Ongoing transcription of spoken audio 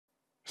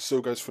So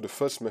guys, for the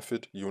first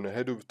method, you want to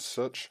head over to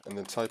search and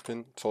then type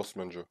in Task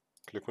Manager.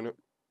 Click on it.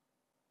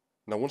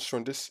 Now once you're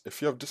on this,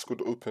 if you have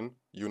Discord open,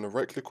 you want to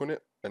right click on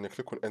it and then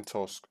click on End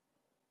Task.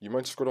 You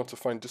might scroll down to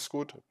find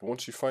Discord, but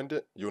once you find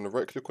it, you want to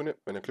right click on it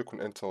and then click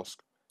on End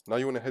Task. Now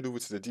you want to head over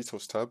to the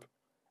Details tab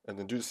and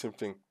then do the same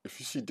thing. If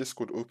you see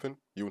Discord open,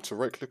 you want to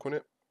right click on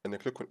it and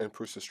then click on End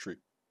Process Tree.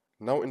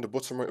 Now in the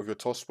bottom right of your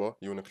taskbar,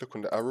 you want to click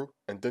on the arrow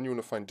and then you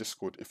want to find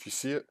Discord. If you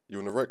see it, you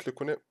want to right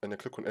click on it and then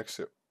click on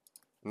Exit.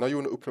 Now you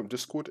want to open up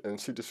Discord and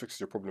see if this fixes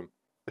your problem.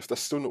 If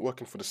that's still not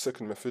working for the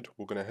second method,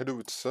 we're going to head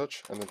over to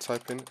search and then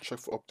type in check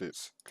for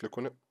updates. Click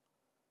on it.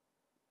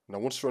 Now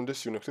once you're on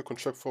this, you want to click on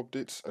check for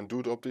updates and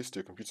do the updates that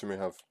your computer may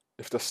have.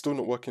 If that's still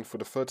not working for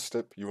the third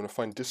step, you want to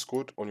find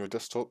Discord on your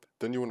desktop,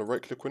 then you want to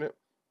right click on it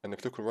and then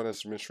click on run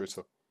as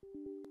administrator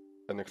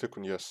and then click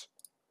on yes.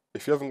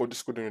 If you haven't got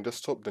Discord on your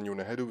desktop, then you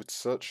want to head over to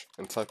search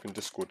and type in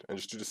Discord and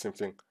just do the same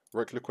thing.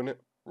 Right click on it,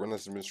 run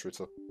as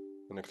administrator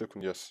and then click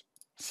on yes.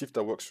 See if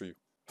that works for you.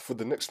 For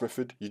the next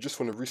method, you just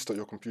want to restart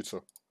your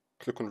computer.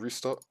 Click on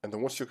restart and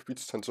then once your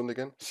computer turns on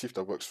again, see if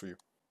that works for you.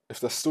 If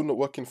that's still not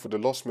working for the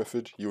last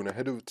method, you want to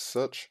head over to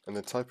search and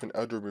then type in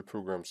add or remove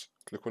programs.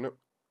 Click on it.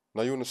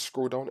 Now you want to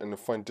scroll down and then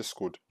find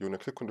Discord. You want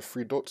to click on the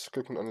three dots,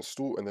 click on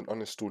uninstall and then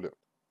uninstall it.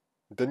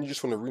 Then you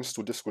just want to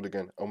reinstall Discord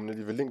again. I'm going to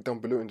leave a link down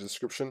below in the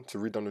description to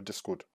read download Discord.